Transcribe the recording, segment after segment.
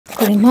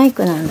これマイ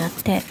クなんだっ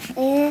て。す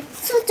ー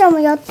ちゃんも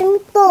やってみ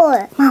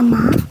たい。ママ。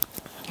な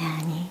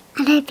に？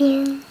 I love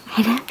you.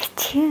 I love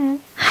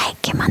you. はい、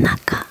キモノ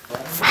コ。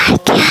はい、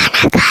キモノ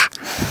コ。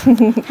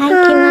はい、キモ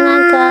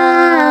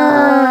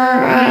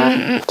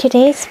ノコ。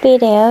Today's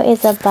video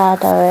is about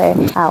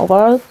our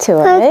world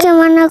tour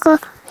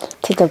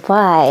to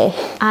Dubai.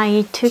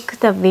 I took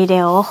the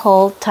video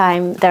whole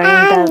time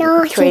during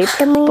the trip,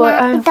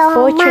 but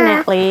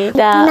unfortunately,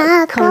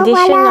 the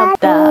condition of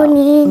the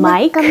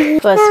mic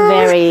was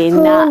very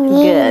not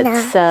good.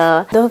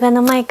 So 動画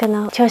のマイク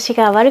の調子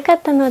が悪か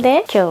ったの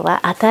で、今日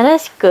は新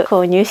しく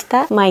購入し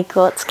たマイ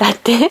クを使っ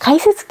て解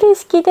説形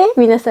式で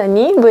皆さん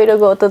に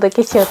Vlog をお届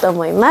けしようと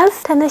思いま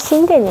す。楽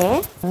しんで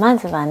ね。ま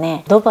ずは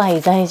ね、ドバイ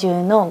在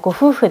住のご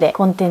夫婦で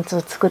コンテンツ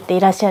を作ってい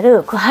らっしゃ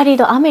るクハリ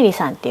ド・アメリ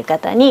さんっていう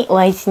方にお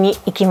会いしに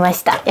行きま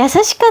した。優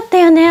しかった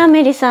よね、ア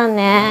メリさん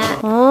ね。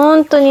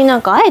本当にな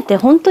んか会えて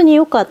本当に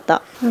良かっ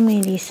た。ア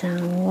メリさ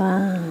ん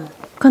は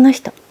この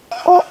人。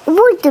覚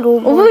えて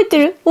る覚えて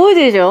る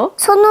でしょ。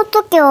その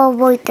時は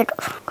覚えてる。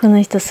この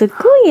人すっ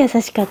ごい優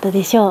しかった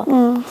でしょ。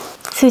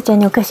すーちゃん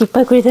にお菓子いっ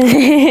ぱいくれた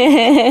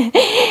ね。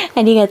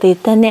ありがとう言っ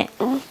たね。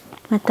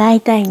また会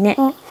いたいね。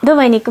ド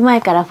バイに行く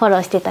前からフォロ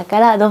ーしてたか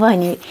ら、ドバイ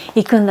に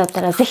行くんだっ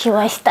たらぜひお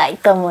会いしたい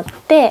と思っ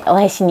てお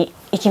会いしに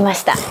行きま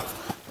した。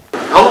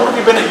How long have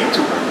you been a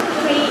YouTuber?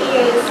 3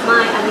 years.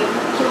 My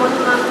Kimono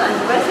Mom's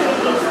anniversary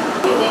is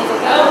 2 days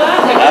ago.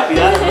 Happy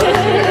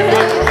anniversary!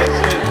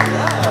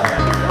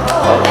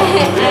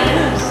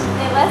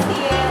 Last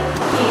year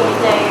he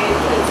retired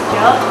his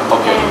job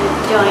and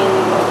joined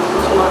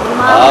Kimono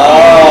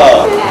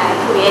Mom and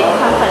create a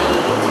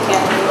company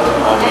together.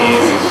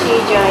 And she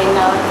joined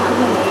our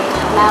company.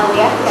 Now we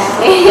are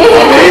family.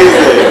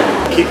 Amazing!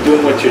 Keep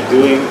doing what you're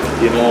doing,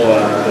 you know,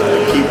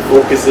 keep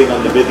focusing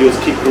on the videos,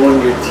 keep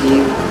growing your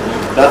team.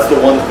 That's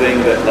the one thing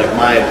that, like,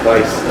 my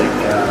advice, like,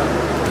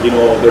 you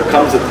know, there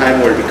comes a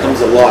time where it becomes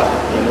a lot,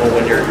 you know,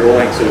 when you're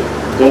growing, so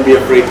don't be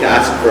afraid to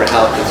ask for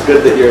help. It's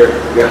good that your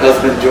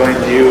husband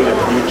joined you and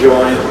you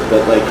joined,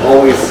 but like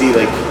always see,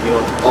 like, you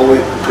know,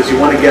 always, because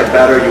you want to get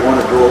better, you want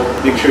to grow,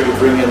 make sure you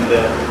bring in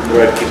the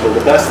right people.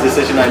 The best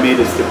decision I made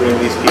is to bring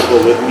these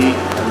people with me,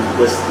 and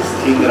this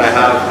team that I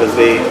have, because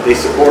they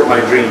support my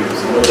dreams,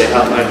 you know, they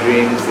help my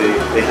dreams,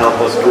 they help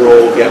us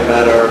grow, get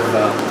better,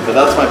 but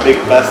that's my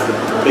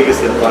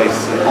biggest advice.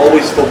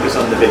 Always focus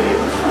on the video.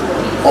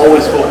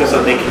 Always focus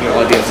on making your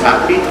audience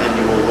happy, and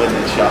you will win,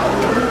 inshallah.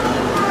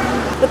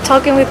 But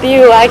talking with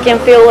you, I can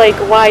feel like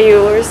why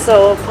you were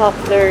so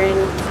popular, and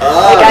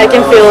like I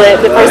can feel it,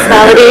 the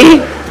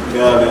personality.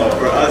 No,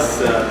 for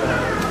us,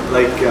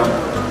 like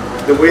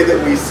the way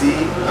that we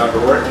see our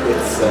work,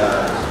 it's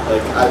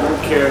like I don't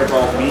care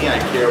about me, I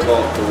care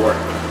about the work.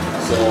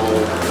 So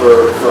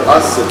for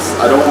us, it's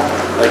I don't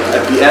like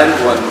at the end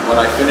when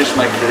I finish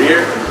my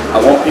career, I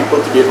want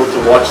people to be able to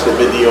watch the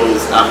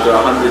videos after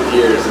 100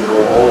 years and go,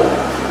 oh,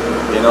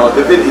 you know,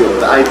 the video,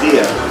 the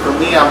idea. For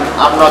me, I'm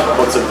not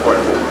what's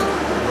important.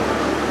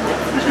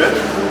 You good?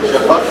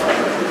 Chef up?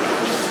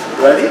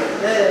 Ready?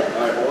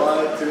 Alright,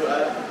 1, 2,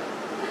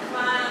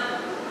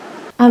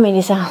 アメ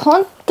リさん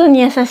本当に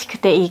優しく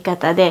ていい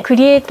方で、ク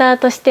リエイター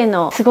として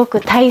のすご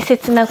く大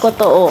切なこ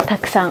とをた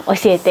くさん教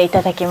えてい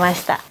ただきま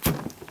した。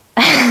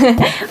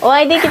お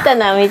会いできた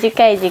のは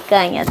短い時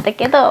間やった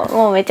けど、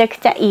もうめちゃく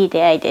ちゃいい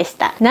出会いでし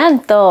た。なん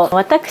と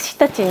私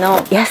たちの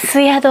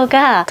安宿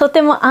がと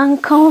てもアン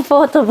コンフ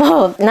ォート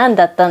ボーなん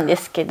だったんで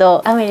すけ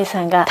ど、アメリさ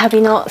んが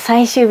旅の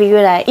最終日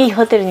ぐらいいい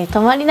ホテルに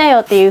泊まりなよ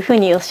っていう風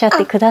におっしゃっ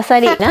てくださ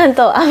り、なん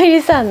とアメ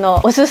リさんの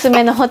おすす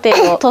めのホテ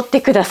ルを取っ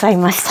てください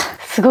ました。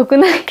すごく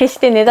ない？決し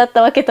てねだっ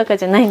たわけとか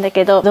じゃないんだ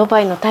けど、ドバ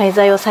イの滞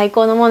在を最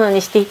高のもの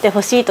にしていって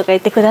ほしいとか言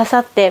ってくださ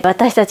って、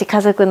私たち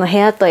家族の部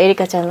屋とエリ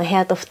カちゃんの部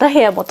屋と2部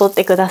屋も取っ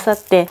てくださ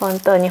って、本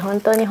当に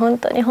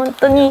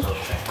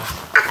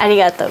あり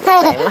がとうご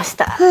ざいまし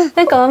た。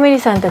なんかアメリ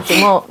さんたち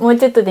ももう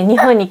ちょっとで日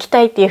本に来た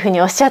いっていう風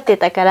におっしゃって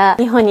たから、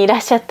日本にいら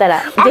っしゃった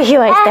らぜひ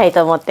お会いしたい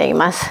と思ってい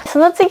ます。そ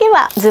の次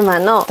はズマ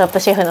のトップ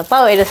シェフの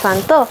パウエルさ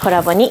んとコ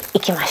ラボに行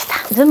きました。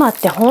ズマっ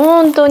て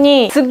本当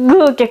にすっ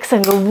ごいお客さ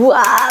んがうわ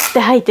ーって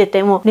入って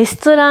て、もうレス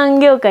トラン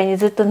業界に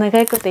ずっと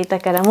長いこといた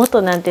から、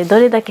元なんてど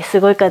れだけ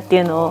すごいかって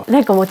いうのをな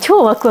んかもう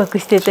超ワクワク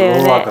してたよ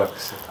ね。超ワクワク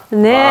してた。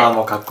ね、ああ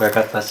もうかっこよ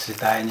かったし、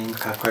ダイニング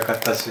かっこよかっ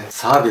たし、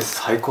サービ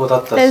ス最高だ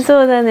ったし、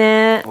そうだ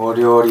ね。お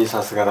料理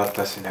さすがだっ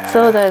たしね。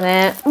そうだ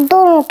ね。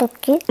どの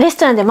時？レス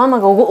トランでママ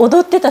が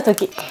踊ってた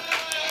時。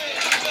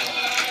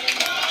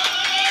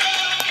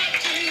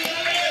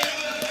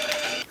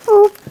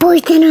覚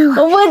えてないわ。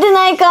覚えて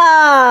ない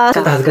か。ち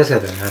ょっと恥ずかしか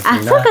ったよね。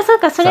あ、そう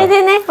か、それ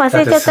でね、忘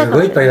れちゃったかも。す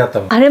ごいいっぱいだった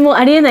もん。あれも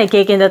ありえない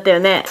経験だったよ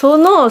ね。そ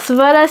の素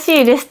晴らし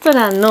いレスト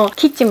ランの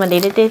キッチンまで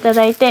入れていた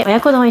だいて、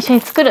親子丼を一緒に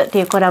作るって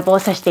いうコラボを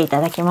させてい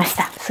ただきまし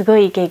た。すご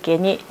いいい経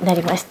験にな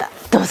りました。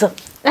どうぞ。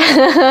So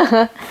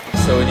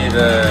we need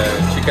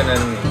chicken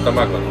and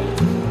tamago.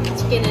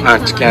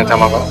 Chicken and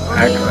tamago.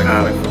 I forgot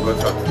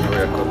how to do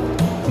it.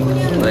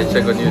 I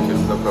check on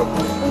YouTube, no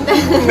problem.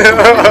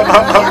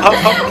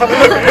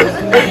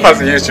 ま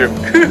ず YouTube。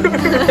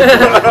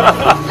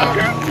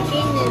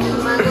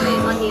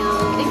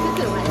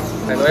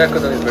 I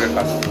oyakodon is very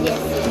fast. Yes.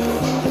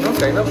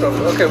 Okay, no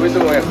problem. Okay, we do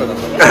oyakodon.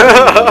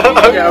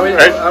 Yeah, I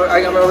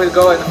will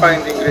go and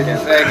find the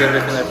ingredients, egg,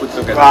 everything I put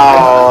together.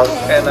 Wow.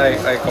 And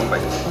I come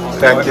back.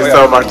 Thank you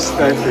so much.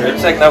 Thank you. You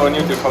check now on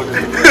YouTube how to do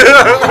it.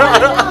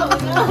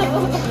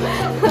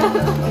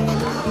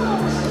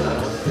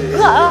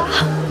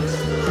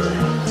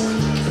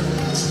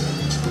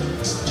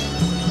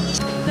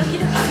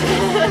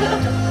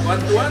 One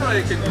to one, or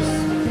I can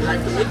use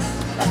like to mix?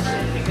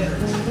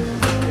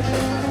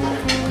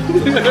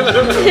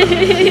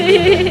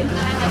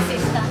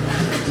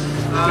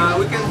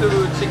 We can do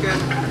chicken.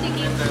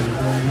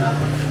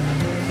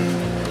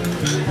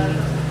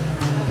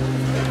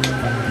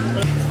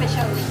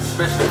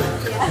 Special.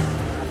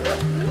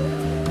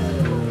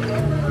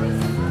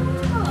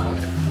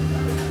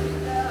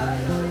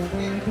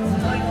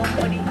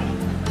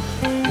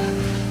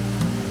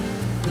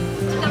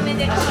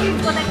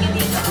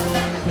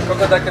こ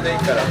こだけでいい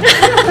から。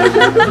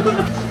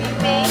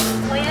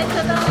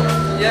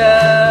い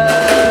やー。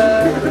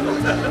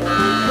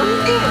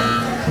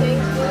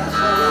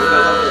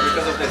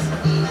Because of this.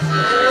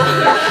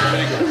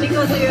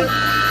 Because you.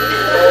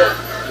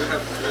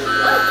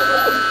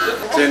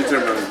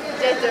 Gentlemen.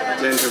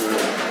 Maybe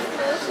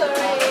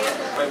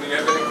you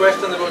have any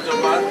questions about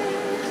Japan,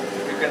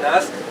 you can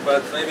ask,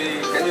 but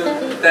maybe can you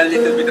tell a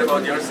little bit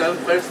about yourself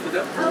first to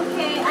them?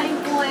 Okay,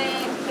 I'm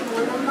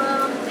Kimono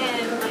Mom,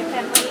 and my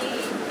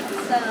family is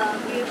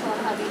beautiful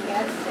having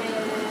guests,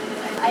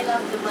 and I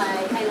love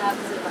Dubai. I love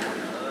Zuma.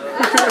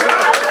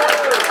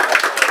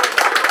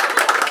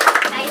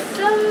 I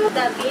saw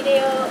the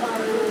video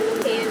on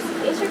his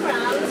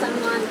Instagram,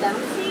 someone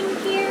dancing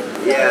here.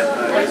 Yeah.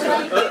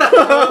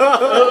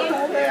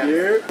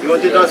 Here? You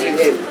want to dance with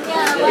him?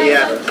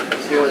 Yeah.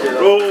 She wants to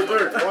dance.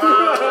 Robert!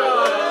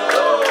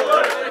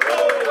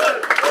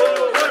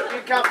 We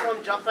come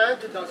from Japan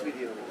to dance with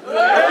you.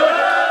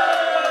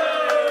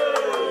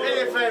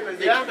 Very famous,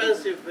 yeah?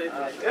 Expensive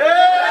people.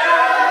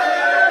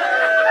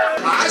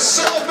 I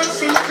saw the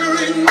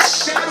flickering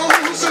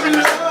shadows of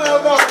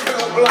love on the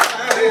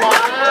blind.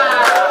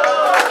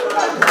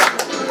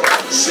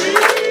 She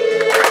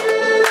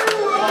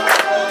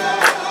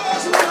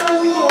was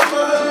my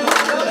woman.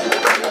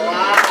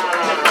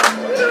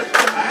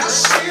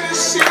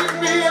 See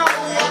me on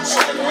your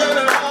chin when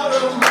out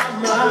of my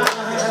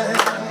mind.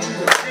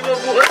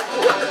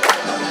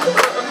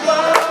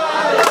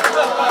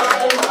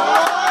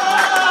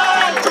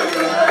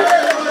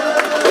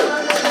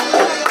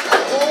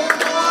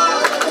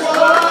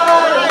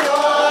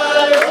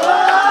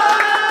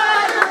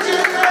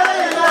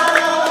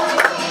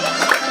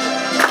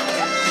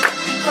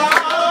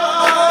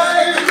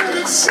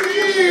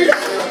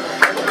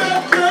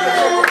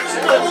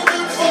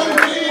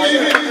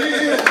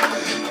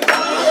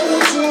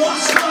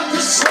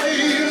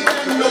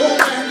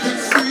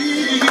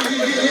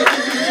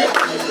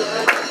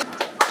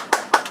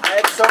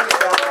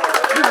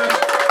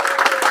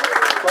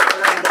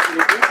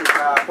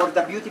 For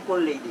the beautiful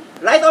lady.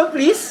 Light on,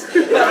 please. 1,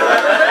 2,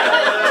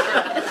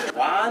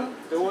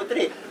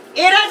 3. い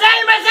らっしゃ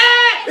いませ。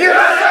いらっ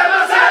しゃい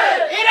ませ。い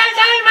らっし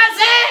ゃいま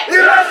せ。い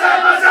らっしゃ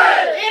いま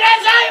せ。いら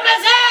っしゃいま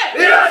せ。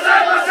いらっしゃ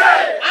いませ。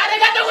あり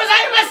がとうござ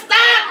いました。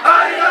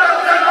ありがとう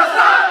ございまし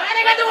た。あ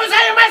りがとうご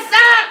ざいました。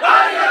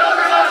ありがと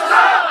うございまし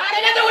た。あり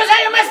がとうござ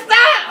いました。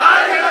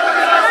ありがとうご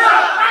ざいました。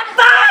バッ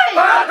タイ。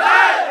バッタ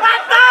イ。バ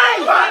ッタイ。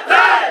バッ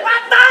タ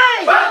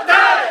イ。バッタイ。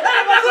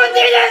バグンデ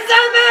ィです。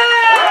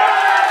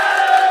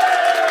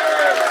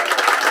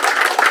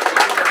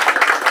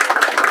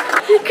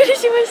びっくり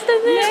しましたね。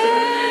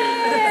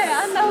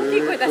あんな大き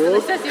い声出すの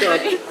久しぶり。よかっ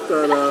た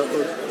な、本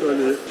当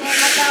に。また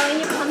when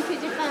you come to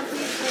Japan,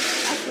 please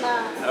let us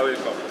know. I will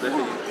come,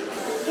 definitely.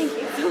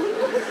 Thank you so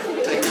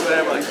much. Thank you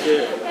very much.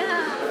 Yeah.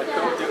 I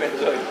hope you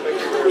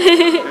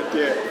enjoy. Thank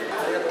you.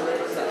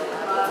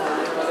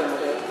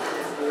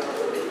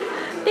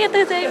 ありがと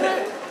うございます。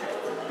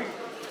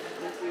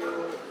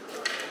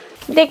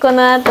でこ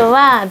の後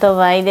はド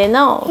バイで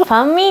のフ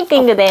ァンミーテ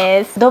ィング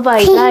です。ドバ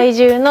イ在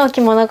住の着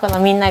物子の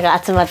みんなが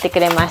集まってく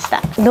れまし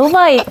た。ド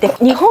バイって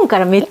日本か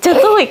らめっちゃ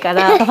遠いか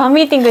らファン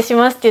ミーティングし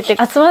ますって言っ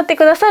て集まって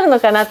くださる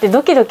のかなって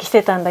ドキドキし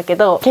てたんだけ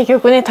ど、結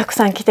局ねたく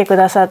さん来てく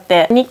ださっ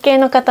て、日系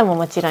の方も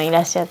もちろんい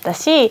らっしゃった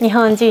し、日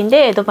本人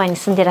でドバイに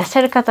住んでらっし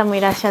ゃる方も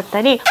いらっしゃっ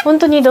たり、本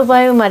当にド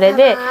バイ生まれ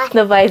で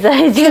ドバイ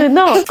在住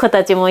の子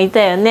たちもい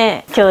たよ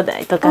ね。兄弟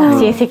とか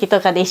親戚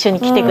とかで一緒に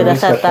来てくだ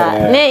さった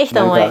ね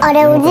人も。あ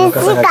れ嬉し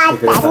かった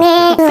ね。す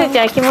ーち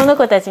ゃん着物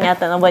子たちに会っ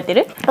たの覚えて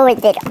る？覚え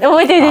てる。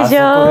覚えてるでし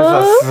ょ。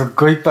あそこでさすっ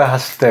ごいいっぱい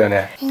走ったよ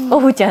ね。お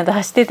ふちゃんと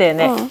走ってたよ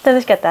ね。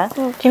楽しかった？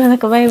着物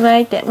子バイバ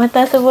イってま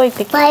た遊ぼうっ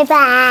て。バイバイ。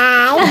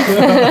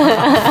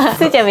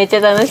すーちゃんめっち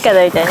ゃ楽しかっ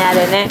たみたいねあ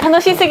れね。楽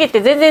しすぎ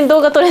て全然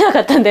動画撮れなか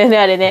ったんだよね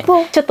あれね。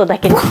ちょっとだ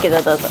けですけ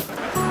どどうぞ。一日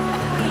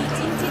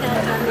だっ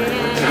た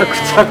ね。めちゃくち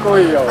ゃ濃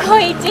いよ。濃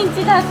い一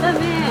日だったね。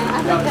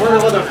まだまだ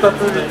2つ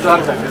3つあ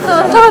るんだけど。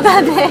そう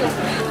だね。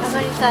マ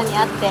リさんに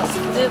会って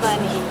ズーバ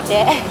ーに行っ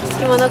て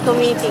着物コ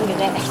ミュニティング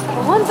で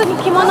もう本当に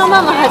着物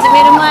ママ始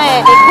める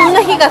前こん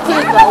な日が来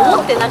るとは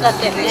思ってなかっ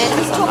たよね。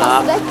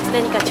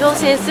何か挑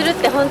戦するっ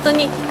て本当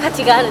に価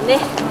値があるね。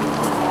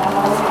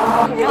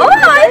Oh,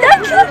 I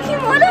like your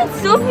kimono.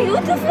 It's so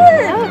beautiful.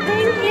 Oh,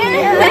 thank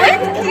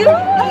you.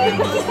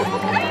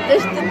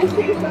 Nice to meet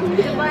you.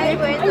 Dubai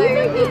weather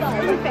is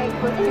perfect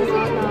for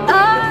kimono.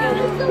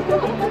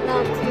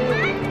 Not too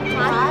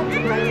hot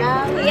right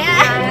now.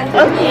 Yeah.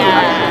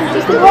 Yeah.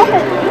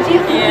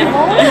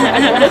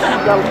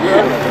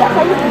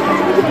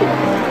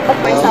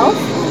 Myself.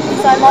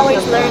 So I'm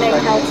always learning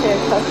how to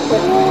cook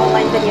with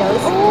online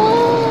videos.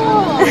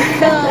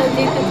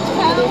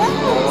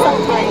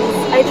 Sometimes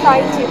I try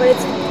to, but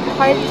it's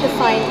hard to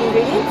find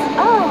ingredients.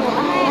 Oh,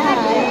 I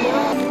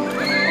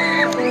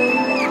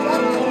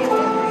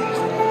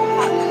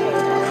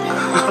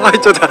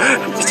ちょっと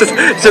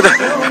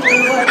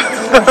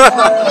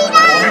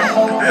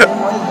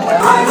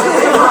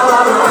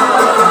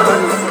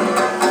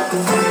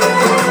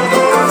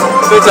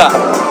それじゃ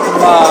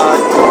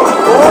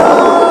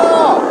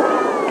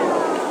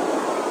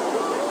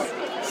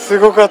す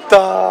ごかっ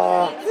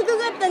た。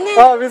ね。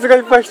あ、水が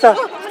いっぱい来た。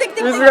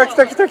水が来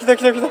た。冷たい。逃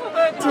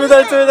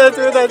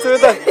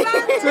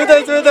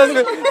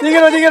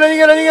げ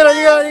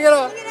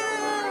ろ。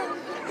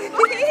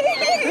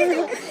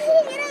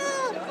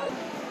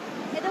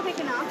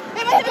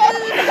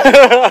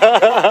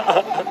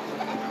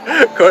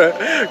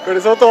こ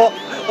れ相当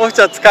オフち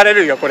ゃん疲れ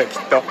るよこれき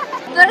っと。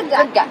ブル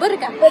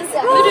ガ。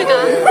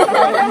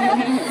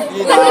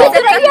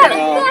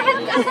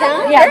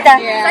Yeah,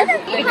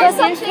 because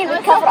usually we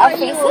cover our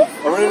faces.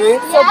 Oh, really?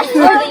 So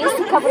before they used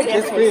to cover their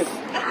Yes, please.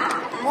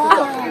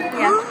 Wow.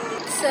 Yeah.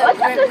 So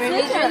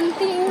religion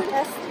thing.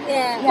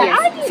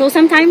 Yeah. So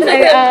sometimes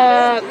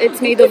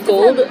it's made of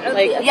gold,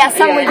 like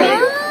some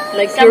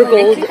like pure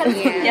gold.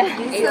 Yeah.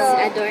 It's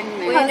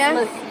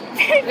adornment.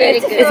 Very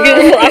good. It's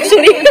beautiful,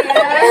 actually.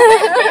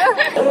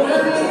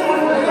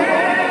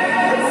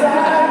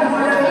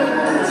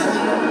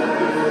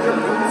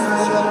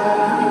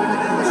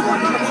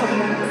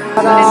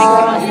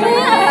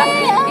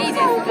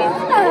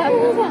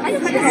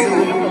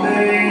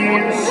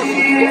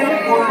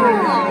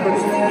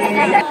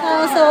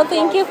 So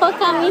thank you for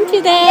coming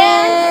today.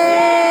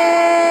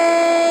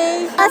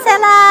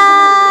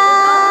 Asala.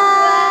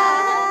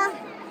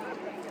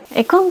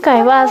 今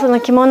回はそ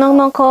の着物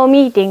のコ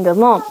ミーティング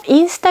も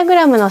インスタグ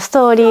ラムのス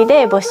トーリー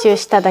で募集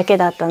しただけ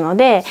だったの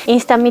で、イン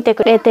スタ見て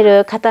くれて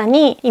る方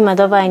に今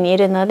ドバイにい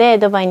るので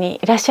ドバイに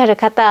いらっしゃる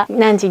方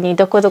何時に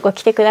どこどこ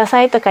来てくだ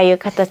さいとかいう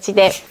形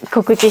で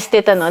告知し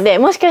てたので、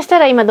もしかした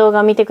ら今動画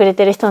を見てくれ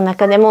てる人の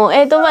中でも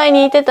ドバイ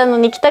にいてたの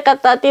に来たか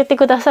ったって言って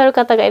くださる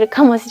方がいる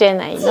かもしれ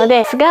ないの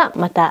ですが、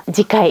また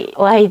次回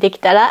お会いでき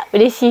たら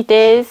嬉しい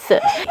で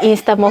す。イン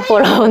スタもフォ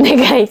ローお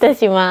願いいた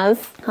しま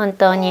す。本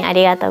当にあ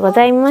りがとうご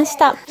ざいまし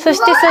た。そし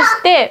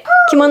て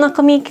着物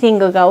コミュニティン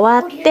グが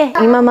終わって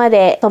今ま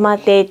で泊まっ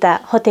ていた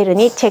ホテル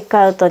にチェック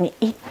アウトに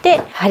行って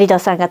ハリド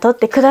さんが取っ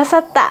てくださ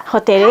った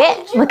ホテルへ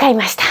向かい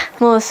ました。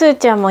もうスー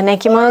ちゃんもね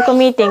着物コ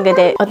ミュニティング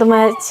でお友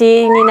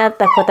達になっ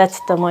た子た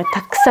ちとも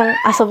たくさん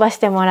遊ばし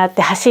てもらっ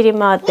て走り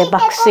回って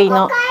爆睡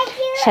の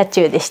車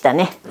中でした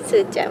ね。ス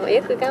ーちゃんも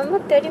よく頑張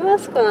っておりま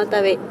す。この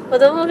度子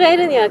供がい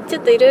るにはちょ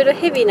っといろいろ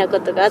ヘビーなこ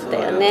とがあった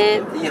よ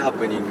ね。いいハ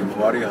プニング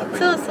も悪いハプニン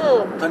グも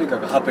そうとにか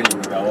くハプニ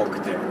ングが多く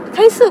て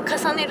回数を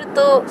重ねる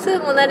とスー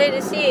も慣れ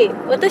るし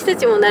私た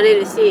ちも慣れ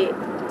るし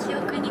記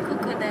憶に濃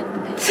くなるね。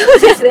そう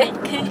ですね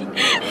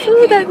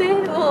そうだね。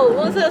も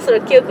うそろそ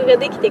ろ記憶が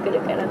できてくる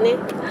からね。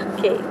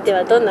OK、 で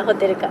はどんなホ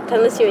テルか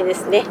楽しみで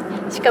すね。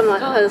しかも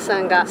カハドさ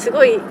んがす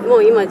ごいも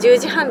う今10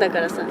時半だ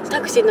からさ、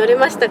タクシー乗れ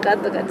ましたか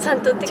とかちゃ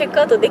んとチェック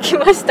アウトでき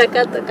ました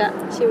かとか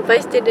心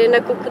配して連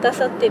絡をくだ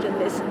さってるん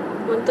です。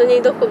本当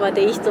にどこま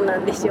でいい人な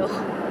んでしょう。す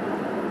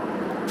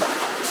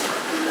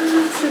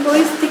ご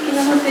い素敵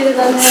なホテル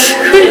だね。す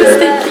ごい素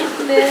敵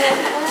ね。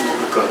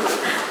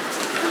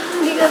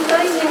ありが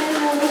たいね。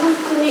もう本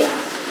当に。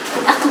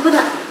あ、ここ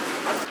だ。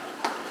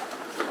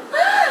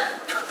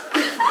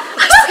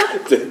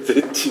全然違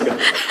う。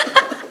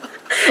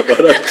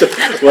笑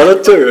っ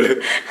ちゃうよね。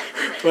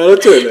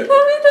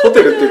ホ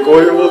テルってこう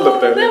いうもんだっ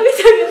たよね。涙が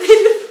出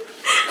る。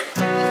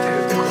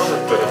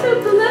ちょ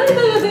っと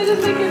涙が出るん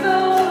だけど。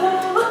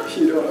広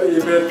いベ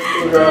ッ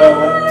ドが。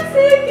清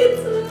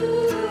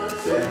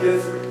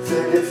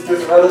潔って素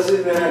晴らしい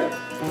ね。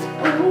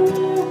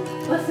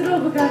バスロー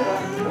ブがある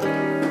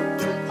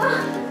わ。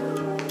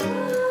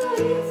嬉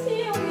し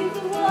い。お水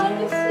もある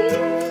し。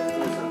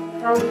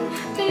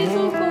冷蔵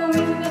庫も水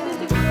が出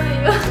てこない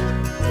よ。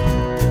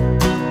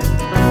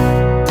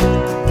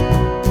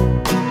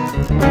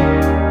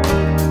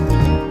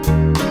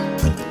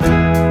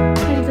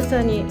ハリド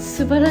さんに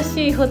素晴ら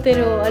しいホテ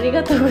ルをあり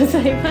がとうござ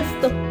います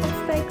とお伝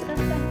えくだ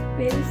さい。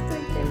メールしとい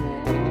ても。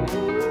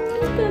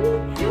本当に。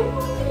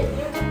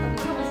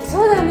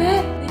そうだね。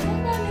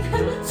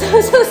そう。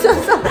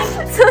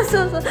そう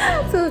そうそう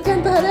そう、ちゃ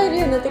んと払える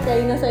ようになってから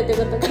言いなさいって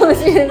ことかも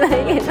しれないけ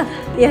ど、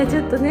いやちょ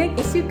っとね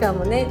1週間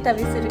もね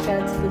旅するから、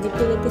ちょっとでき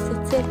るだけ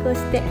節約を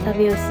して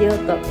旅をしよう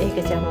と、エリ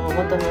カちゃんも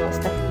元のス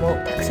タッフも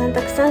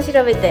たくさん調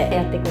べて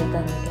やってくれたんだ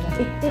けど、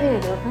言ってみない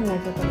と分かんない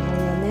こともあ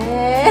るよね。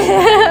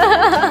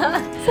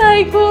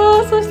最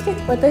高。そして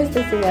私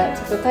たちが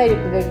ちょっと体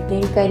力が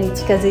限界に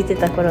近づいて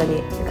た頃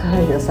にカハ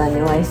リドさん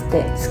にお会いし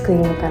て救い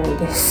の神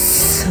で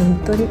す。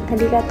本当にあ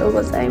りがとう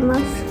ございま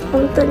す。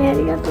本当にあ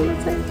りがとうご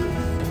ざいます。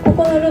こ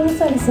このルーム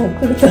サービスは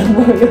来ると思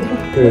うよ。こ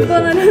こ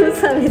のルーム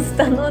サービス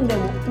頼んで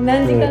も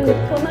何時間で来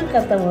なか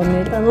ったもん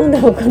ね。頼んで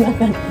も来な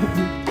かった。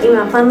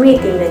今ファンミ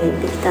ーティングに行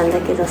ってきたんだ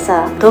けど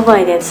さ、ドバ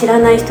イで知ら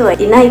ない人は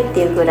いないっ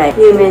ていうぐらい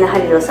有名なハ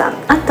リドさん、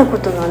会ったこ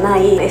とのな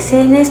い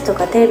SNS と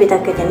かテレビだ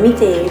けで見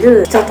てい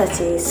る人た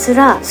ちす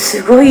ら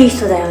すごいいい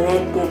人だよねっ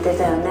て言って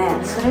たよね。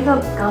それ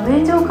が画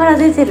面上から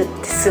出てるっ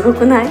てすご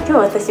くない？今日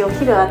私お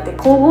昼会って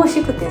神々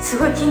しくてす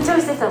ごい緊張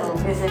してたもん。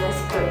珍しく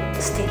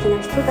素敵な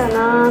人だ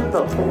なぁ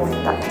と思っ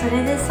た。そ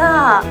れで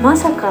さ、ま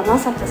さか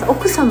さ、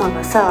奥様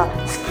がさ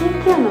スキン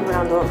ケアのブ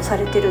ランドをさ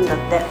れてるんだっ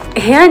て。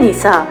部屋に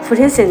さプ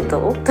レゼント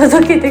を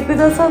届けてく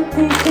ださっ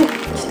ていて、ちょっ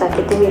と開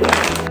けてみる。かわ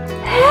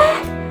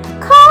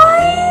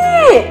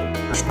いい、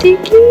素敵、あ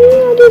り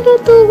が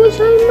とうござい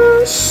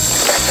ま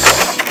す。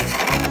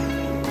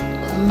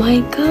Oh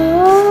my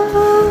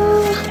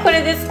god、 こ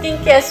れでスキン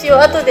ケアしよう。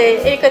後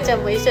でエリカちゃん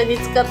も一緒に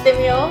使って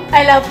みよう。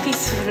 I love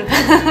peaceful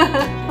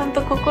本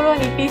当心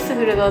にピース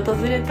フルが訪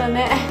れた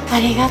ね。あ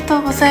りがと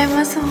うござい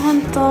ます、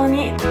本当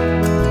に。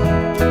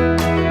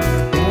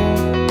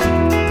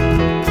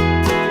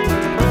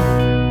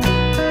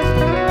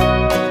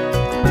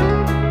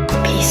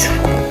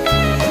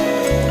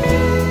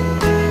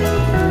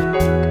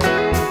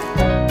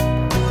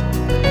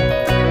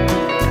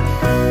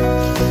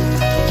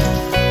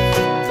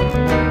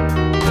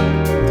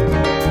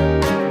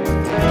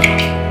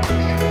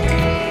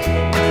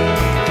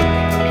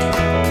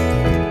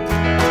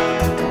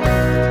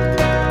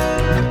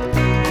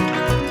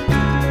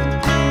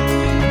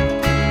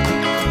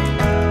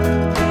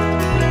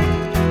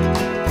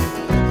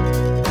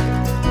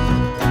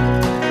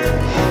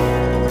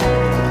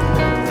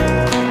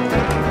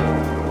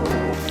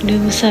ルー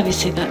ムサービ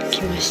スが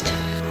来ました。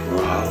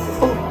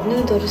お、ヌ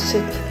ードルス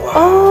ープ。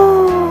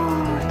お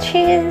ー、チ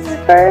ーズ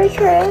バー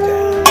ガ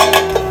ー。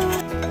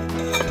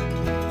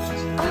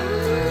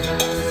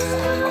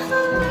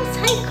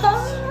最高。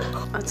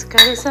お疲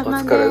れ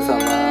様です。お疲れ様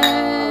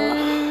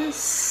で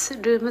す。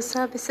ルーム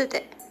サービスで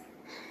い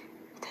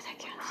ただ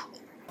きま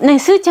す。ねえ、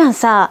すーちゃん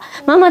さ、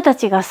ママた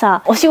ちが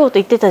さお仕事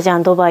行ってたじゃ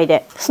ん、ドバイ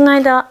で。その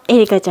間エ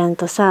リカちゃん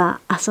とさ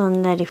遊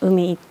んだり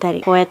海行った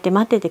り、こうやって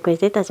待っててくれ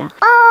てたじゃん。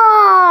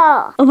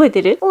覚え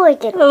てる？覚え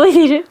てる。覚え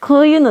てる？こ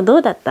ういうのど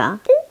うだった？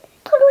楽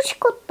し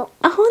かった。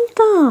あ、本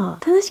当。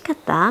楽しかっ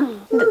た？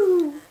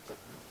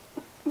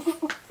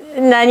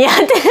何やっ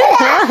てる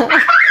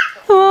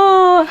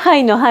の？もうハ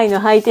イのハ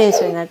イテン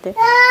ションになって。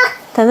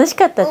楽し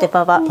かったって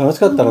パパ。楽し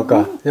かったの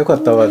か。よか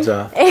ったわ。じ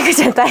ゃあエリカ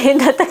ちゃん大変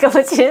だったか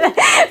もしれない。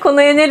こ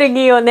のエネル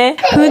ギーをね。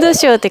フード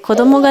ショーって子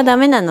供がダ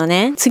メなの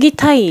ね。次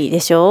タイで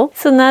しょ。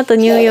その後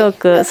ニューヨ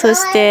ーク、そ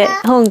して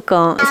香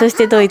港、そし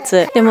てドイ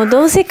ツ。でも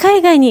どうせ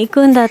海外に行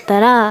くんだった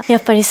らや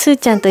っぱりスー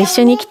ちゃんと一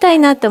緒に行きたい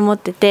なって思っ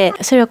てて、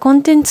それはコ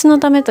ンテンツの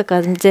ためと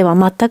かでは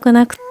全く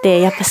なく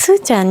て、やっぱス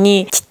ーちゃん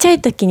にちっちゃ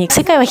い時に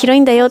世界は広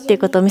いんだよっていう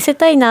ことを見せ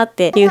たいなっ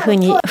ていうふう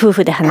に夫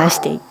婦で話し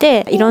てい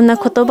て、いろんな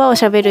言葉を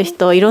喋る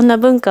人、いろんな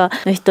文化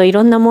の人、い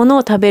ろんなもの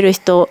を食べる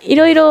人、い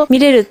ろいろ見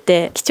れるっ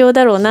て貴重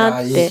だろう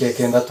なって。いい経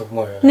験だと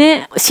思うよ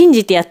ね。信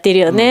じてやってる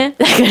よね。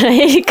だから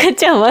エリカ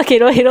ちゃんはヘ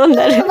ロヘロに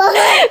なる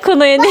こ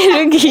のエ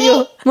ネルギ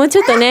ーをもうち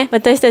ょっとね、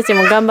私たち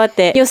も頑張っ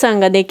て予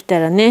算ができた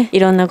らね、い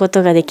ろんなこ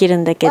とができる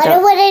んだけど、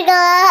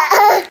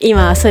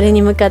今はそれ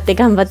に向かって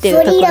頑張ってる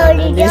ところなん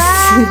です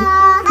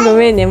ご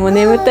めんね、もう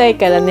眠たい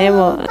からね。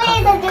もう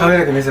カメ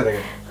ラで見せたけど、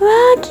うわ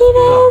ー綺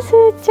麗、す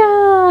ーちゃん。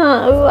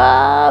う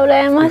わー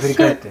羨ましい。振り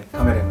返って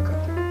カメラに向かっ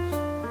て。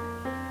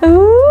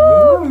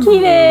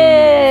綺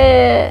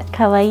麗。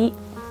可愛い。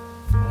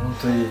本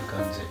当にいい感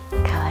じ。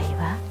可愛い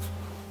わ。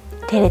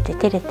照れて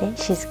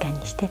静か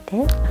にして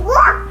て。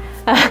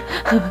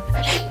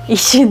一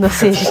瞬の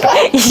政治家。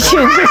一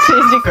瞬の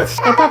政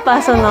治家。パ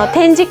パ、その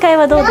展示会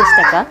はどうでし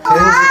たか？展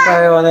示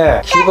会は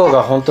ね、規模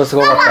が本当す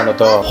ごかったの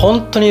と、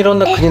本当にいろん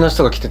な国の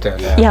人が来てたよ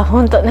ね。いや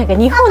本当、なんか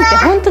日本って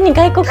本当に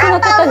外国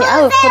の方に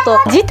会うこと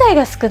自体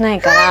が少な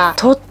いから、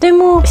とって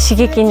も刺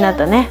激になっ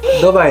たね。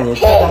ドバイに行っ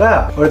てか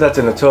ら俺た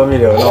ちの調味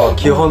料の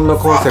基本の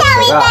コンセプト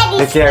が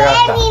出来上がっ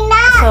た。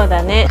そう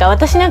だね。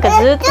私なんか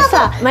ずっと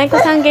さ、舞妓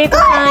さんゲート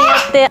さんや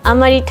ってあん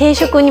まり定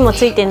職にも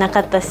ついてなか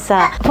ったし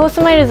さ、フォー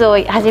スマイルズ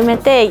を始め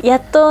てや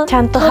っとち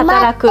ゃんと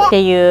働くっ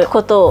ていう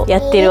ことをや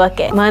ってるわ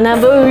け。学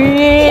ぶ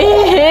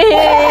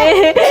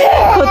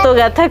こと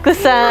がたく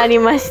さんあり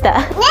ました。ね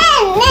えね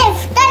え、二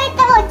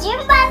人とも順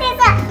番で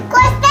さ、こ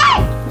うし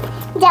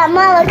て。じゃあ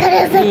ママか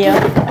ら先。いいよ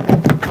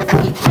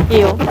いい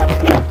よ。い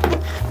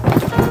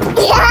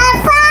や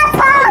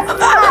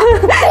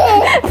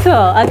そうそう、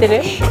合って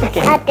る？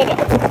合ってる。じゃ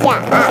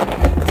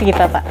あ次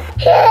パパ。も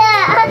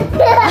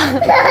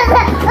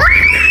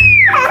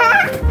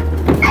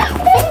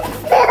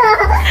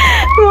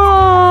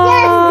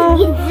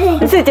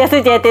う。すーちゃん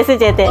やって、すー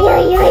ちゃんやって。いや。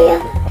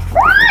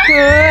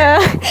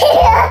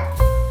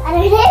あれ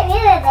ね、見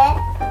るね。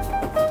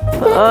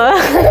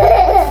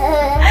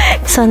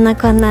そんな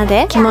こんな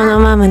で着物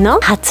マムの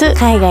初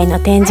海外の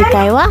展示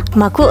会は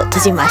幕を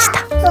閉じまし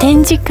た。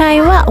展示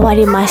会は終わ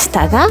りまし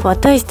たが、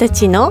私た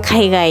ちの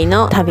海外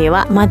の旅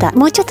はまだ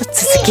もうちょっと続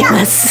き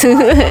ます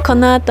こ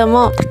の後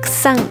もたく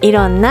さんい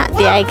ろんな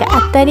出会いが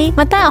あったり、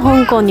また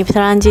香港にト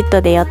ランジッ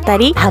トで寄った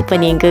り、ハプ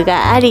ニング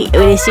があり、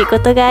嬉しいこ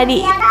とがあ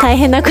り、大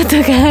変なこ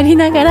とがあり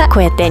ながらこ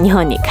うやって日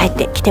本に帰っ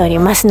てきており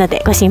ますの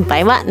で、ご心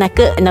配はな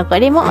く残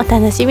りもお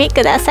楽しみ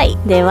ください。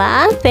で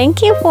は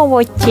Thank you for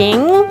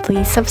watching.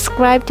 Please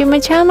subscribe to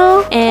my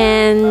channel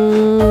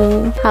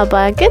and have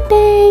a good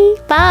day.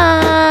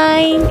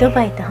 Bye. ド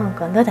バイと香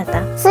港どうだっ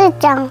た？すー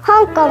ちゃん、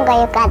香港が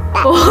良かっ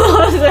た。おお、そ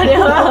れ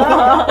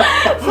は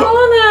そう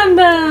なん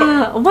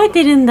だ。覚え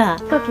てるんだ。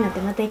飛行機乗って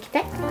また行きた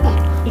い？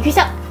行くでし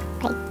ょ。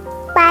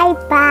バイ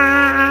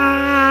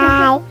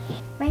バーイ。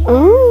バイバイ。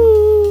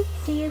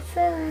See you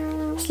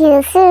soon. See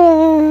you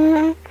soon.